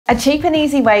A cheap and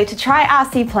easy way to try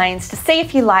RC planes to see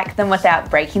if you like them without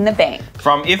breaking the bank.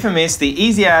 From FMS, the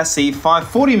Easy RC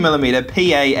 540mm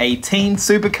PA-18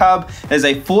 Super Cub is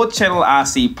a 4-channel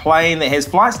RC plane that has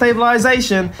flight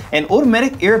stabilization and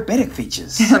automatic aerobatic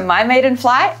features. My maiden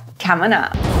flight coming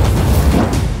up.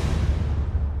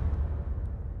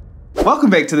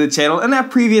 Welcome back to the channel. In our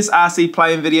previous RC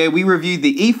plane video, we reviewed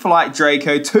the E-Flite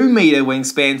Draco 2-meter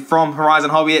wingspan from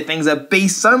Horizon Hobby. That thing's a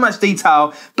beast, so much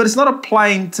detail, but it's not a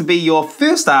plane to be your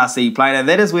first RC plane, and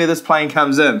that is where this plane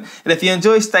comes in. And if you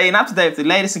enjoy staying up to date with the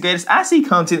latest and greatest RC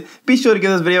content, be sure to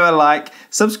give this video a like,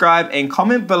 subscribe, and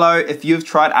comment below if you've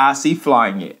tried RC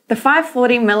flying yet. The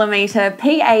 540mm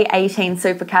PA-18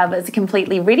 Super Cub is a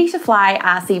completely ready-to-fly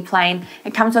RC plane.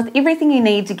 It comes with everything you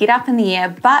need to get up in the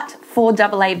air, but 4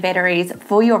 AA batteries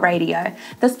for your radio.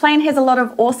 This plane has a lot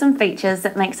of awesome features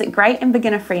that makes it great and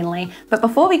beginner friendly, but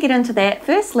before we get into that,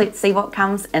 first let's see what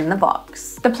comes in the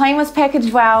box. The plane was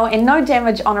packaged well and no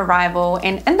damage on arrival,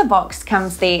 and in the box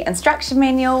comes the instruction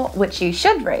manual, which you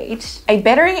should read, a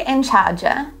battery and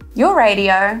charger, your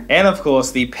radio, and of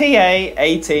course the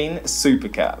PA-18 Super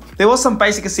Cub. There was some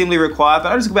basic assembly required,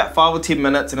 but it took about 5 or 10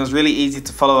 minutes and it was really easy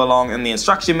to follow along in the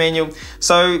instruction manual.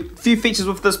 So a few features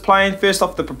with this plane. First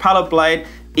off, the propeller blade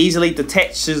easily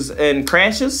detaches and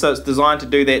crashes, so it's designed to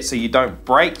do that so you don't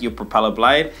break your propeller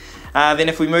blade. Then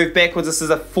if we move backwards, this is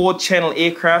a 4-channel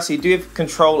aircraft, so you do have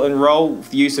control and roll with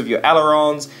the use of your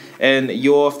ailerons, and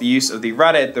yaw for the use of the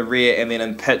rudder at the rear, and then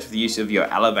in pitch for the use of your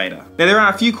elevator. Now there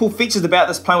are a few cool features about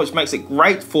this plane which makes it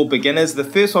great for beginners. The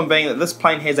first one being that this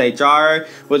plane has a gyro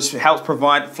which helps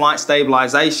provide flight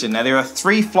stabilization. Now there are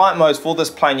 3 flight modes for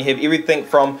this plane. You have everything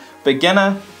from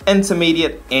beginner,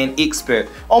 intermediate, and expert.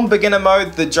 On beginner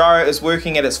mode, the gyro is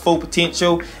working at its full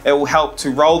potential. It will help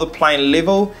to roll the plane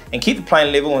level and keep the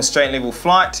plane level in straight and level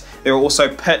flight. There are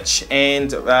also pitch and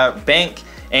bank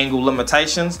angle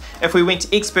limitations. If we went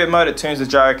to expert mode, it turns the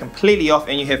gyro completely off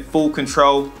and you have full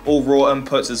control. All raw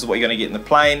inputs is what you're going to get in the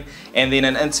plane, and then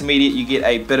in intermediate you get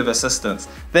a bit of assistance.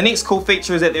 The next cool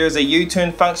feature is that there is a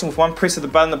U-turn function. With one press of the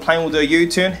button, the plane will do a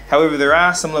U-turn. However, there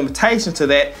are some limitations to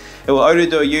that. It will only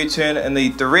do a U-turn in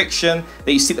the direction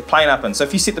that you set the plane up in. So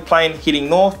if you set the plane heading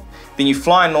north, then you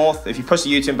fly north. If you push the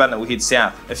U-turn button, it will head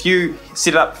south. If you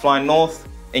set it up flying north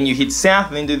and you head south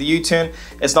and then do the U-turn,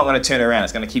 it's not going to turn around,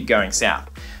 it's going to keep going south.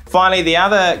 Finally, the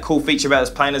other cool feature about this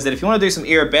plane is that if you want to do some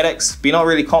aerobatics, but you're not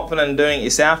really confident in doing it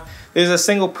yourself, there's a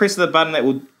single press of the button that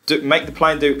will make the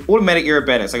plane do automatic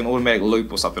aerobatics, like an automatic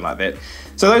loop or something like that.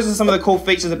 So those are some of the cool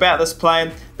features about this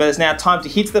plane, but it's now time to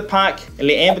head to the park and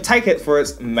let Amber take it for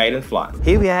its maiden flight.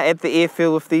 Here we are at the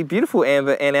airfield with the beautiful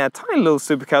Amber and our tiny little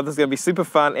Super Cub. This is going to be super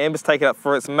fun. Amber's taking it up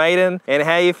for its maiden. And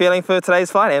how are you feeling for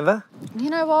today's flight, Amber? You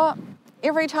know what?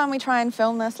 Every time we try and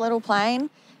film this little plane,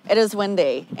 it is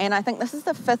windy, and I think this is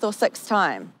the 5th or 6th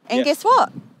time. And guess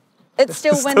what? It's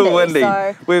still windy.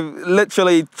 So we've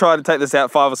literally tried to take this out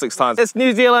 5 or 6 times. It's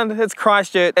New Zealand, it's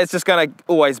Christchurch, it's just going to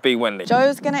always be windy.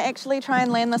 Joe's going to actually try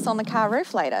and land this on the car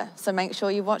roof later, so make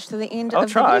sure you watch to the end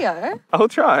of the video. I'll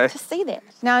try to see that.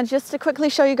 Now, just to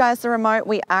quickly show you guys the remote,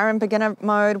 we are in beginner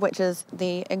mode, which is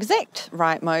the exact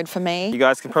right mode for me. You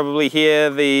guys can probably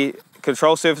hear the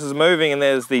control surfaces moving, and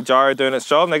there's the gyro doing its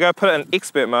job. Now go put it in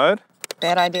expert mode.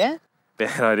 Bad idea.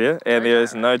 Bad idea. And there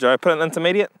is no gyro. Put it in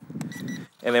intermediate.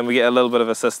 And then we get a little bit of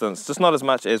assistance. Just not as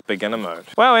much as beginner mode.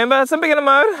 Well, Amber, it's in beginner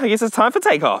mode. I guess it's time for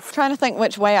takeoff. Trying to think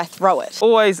which way I throw it.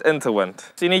 Always into wind.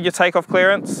 So you need your takeoff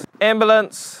clearance.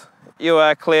 Ambulance, you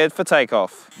are cleared for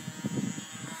takeoff.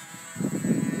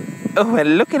 Oh,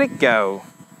 and look at it go.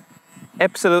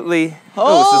 Absolutely.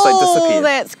 Oh, it's just like disappeared.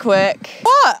 That's quick.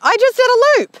 What? I just did a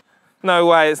loop. No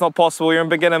way, it's not possible. You're in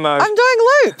beginner mode. I'm doing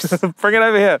loops. Bring it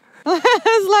over here.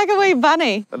 It's like a wee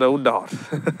bunny. No, not.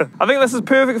 I think this is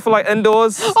perfect for like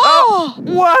indoors. Oh!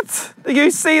 What? Did you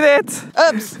see that?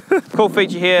 Oops. Cool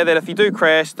feature here that if you do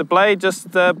crash, the blade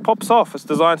just pops off. It's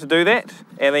designed to do that.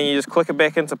 And then you just click it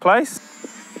back into place.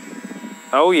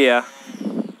 Oh yeah.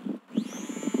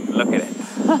 Look at it.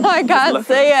 I can't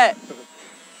see it.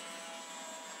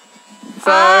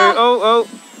 So,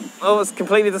 oh, it's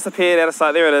completely disappeared out of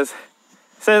sight. There it is.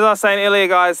 So as I was saying earlier,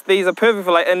 guys, these are perfect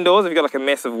for like indoors if you've got like a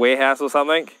massive warehouse or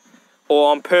something, or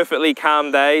on perfectly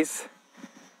calm days.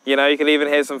 You know, you can even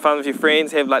have some fun with your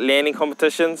friends, have like landing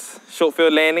competitions, short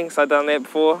field landings. I've done that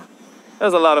before. It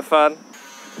was a lot of fun.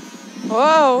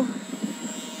 Whoa.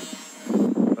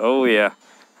 Oh yeah.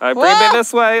 All right, bring it back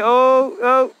this way.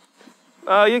 Oh,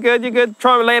 you're good, you're good.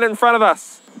 Try and land it in front of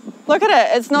us. Look at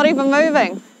it, it's not even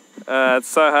moving. It's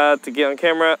so hard to get on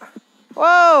camera.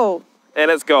 Whoa. And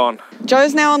it's gone.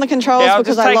 Joe's now on the controls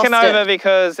because I lost it. I've just taken over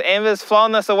because Amber's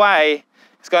flown this away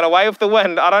It's going away with the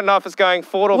wind. I don't know if it's going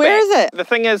forward or back. Where is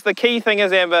it? The key thing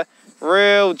is, Amber,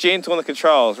 real gentle on the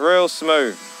controls, real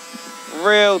smooth,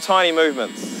 real tiny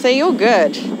movements. See, you're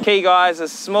good. Key, guys,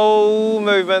 is small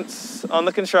movements on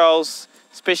the controls,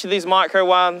 especially these micro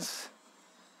ones.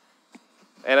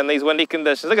 And in these windy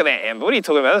conditions. Look at that, Amber. What are you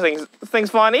talking about? This thing's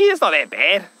fine. It's not that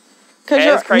bad. Because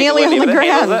you're nearly on the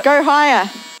ground. Go higher.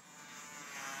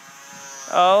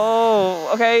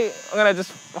 Oh, okay. I'm going to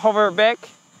just hover it back.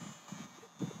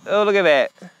 Oh, look at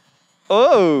that.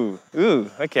 Oh,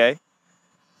 ooh, okay.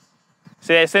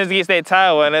 See, as soon as it gets that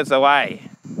tailwind, it's away.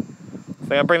 So I'm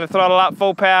going to bring the throttle up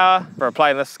full power. For a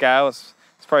plane this scale, it's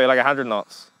probably like 100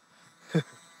 knots.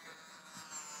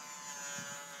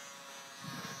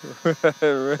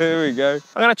 There we go.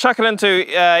 I'm going to chuck it into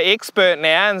Expert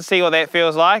now and see what that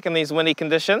feels like in these windy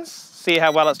conditions. See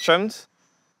how well it's trimmed.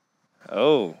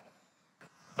 Oh.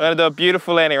 I'm going to do a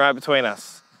beautiful landing right between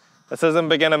us. This is in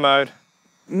beginner mode.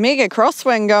 Mega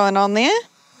crosswind going on there.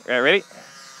 Okay, ready?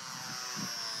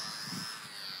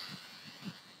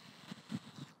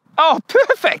 Oh,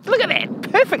 perfect! Look at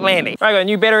that! Perfect landing. Right, got a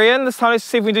new battery in. This time let's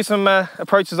see if we can do some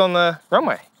approaches on the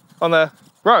runway, on the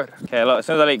road. Okay, look, as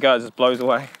soon as I let go, it just blows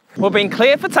away. We've been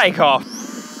cleared for takeoff.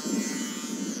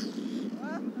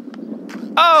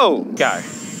 Oh, go.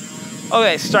 Oh,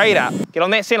 that's straight up. Get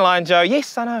on that centre line, Joe.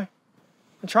 Yes, I know.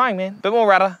 I'm trying, man. Bit more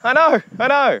rudder. I know.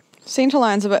 Centre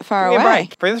line's a bit far Give me away. a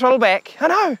break. Bring the throttle back. I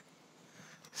know.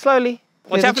 Slowly.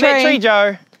 Watch There's out for that tree,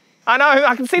 Joe. I know,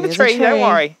 I can see the tree. Don't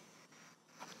worry.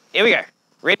 Here we go.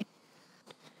 Ready?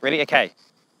 Ready? Okay.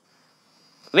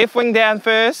 Left wing down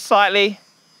first, slightly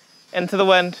into the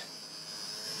wind.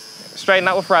 Straighten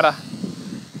up with rudder.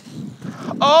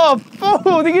 Oh,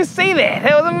 did you see that?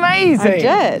 That was amazing.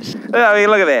 I did. I mean,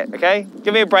 look at that, okay?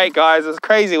 Give me a break, guys. It's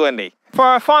crazy windy. For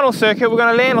our final circuit, we're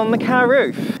going to land on the car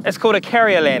roof. It's called a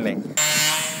carrier landing.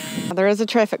 There is a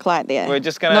traffic light there. We're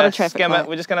just going to skim it.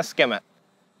 We're just going to skim it.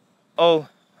 Oh,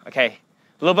 okay.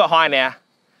 A little bit high now.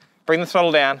 Bring the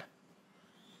throttle down.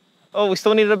 Oh, we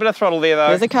still need a bit of throttle there, though.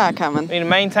 There's a car coming. We need to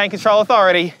maintain control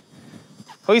authority.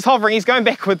 Oh, he's hovering. He's going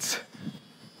backwards.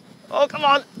 Oh, come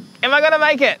on. Am I going to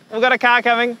make it? We've got a car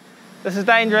coming. This is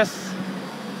dangerous.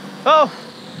 Oh,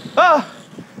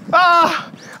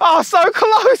 so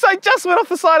close. I just went off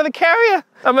the side of the carrier.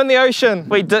 I'm in the ocean.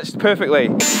 We ditched perfectly.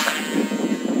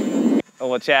 Oh,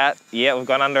 watch out. Yeah, we've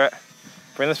gone under it.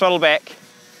 Bring the throttle back.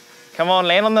 Come on,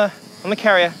 land on the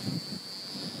carrier.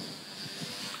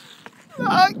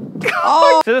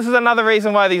 Oh. So this is another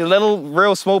reason why these little,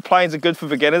 real small planes are good for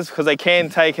beginners, because they can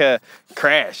take a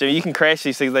crash. I mean, you can crash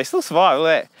these things, they still survive. Look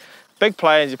at that. Big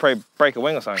planes, you probably break a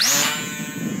wing or something.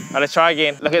 All right, let's try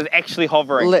again. Look, it's actually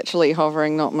hovering. Literally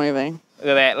hovering, not moving. Look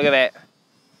at that, look at that.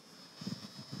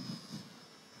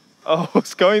 Oh,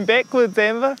 it's going backwards,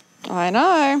 Amber. I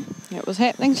know. It was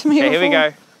happening to me before. Here we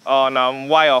go. Oh no, I'm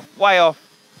way off, way off.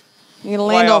 You're gonna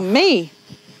land on me.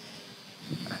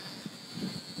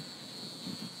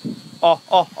 Oh,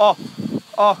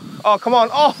 come on,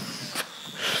 oh!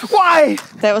 Why?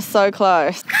 That was so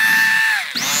close.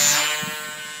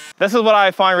 This is what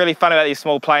I find really fun about these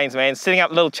small planes, man. Setting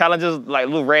up little challenges, like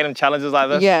little random challenges like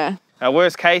this. Yeah.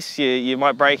 Worst case, you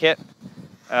might break it.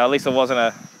 At least it wasn't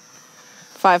a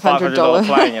 $500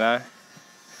 plane, you know.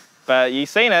 But you've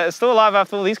seen it, it's still alive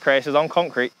after all these crashes on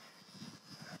concrete.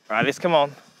 All right, let's come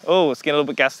on. Oh, it's getting a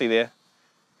little bit gusty there.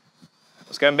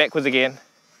 It's going backwards again.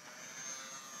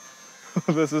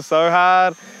 This is so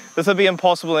hard. This would be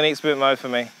impossible in expert mode for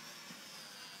me.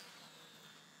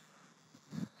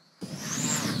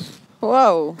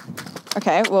 Whoa.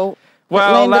 Okay, well,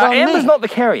 Amber's not the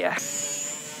carrier.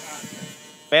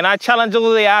 Man, I challenge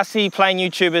all the RC plane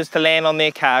YouTubers to land on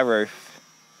their car roof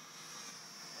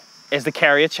as the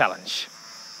carrier challenge.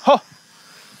 Oh.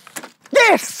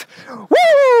 Yes!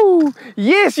 Woo!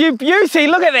 Yes, you beauty,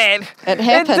 look at that. It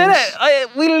happened. It did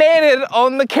it. We landed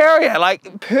on the carrier,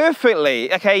 like,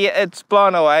 perfectly. Okay, yeah, it's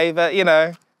blown away, but, you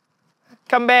know,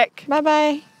 come back.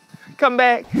 Bye-bye. Come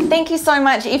back. Thank you so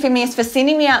much, FMS, for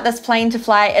sending me out this plane to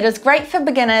fly. It is great for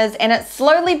beginners and it's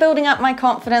slowly building up my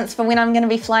confidence for when I'm going to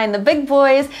be flying the big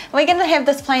boys. We're going to have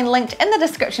this plane linked in the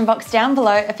description box down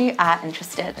below if you are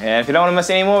interested. And if you don't want to miss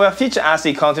any more of our future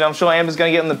RC content, I'm sure Amber's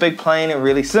going to get on the big plane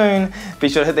really soon. Be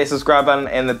sure to hit that subscribe button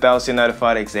and the bell so you're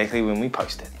notified exactly when we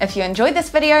post it. If you enjoyed this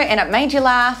video and it made you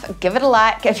laugh, give it a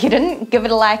like. If you didn't, give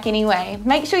it a like anyway.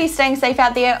 Make sure you're staying safe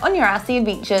out there on your RC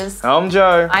adventures. I'm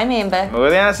Joe. I'm Amber. We're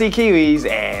the RC Kiwis,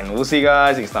 and we'll see you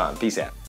guys next time. Peace out.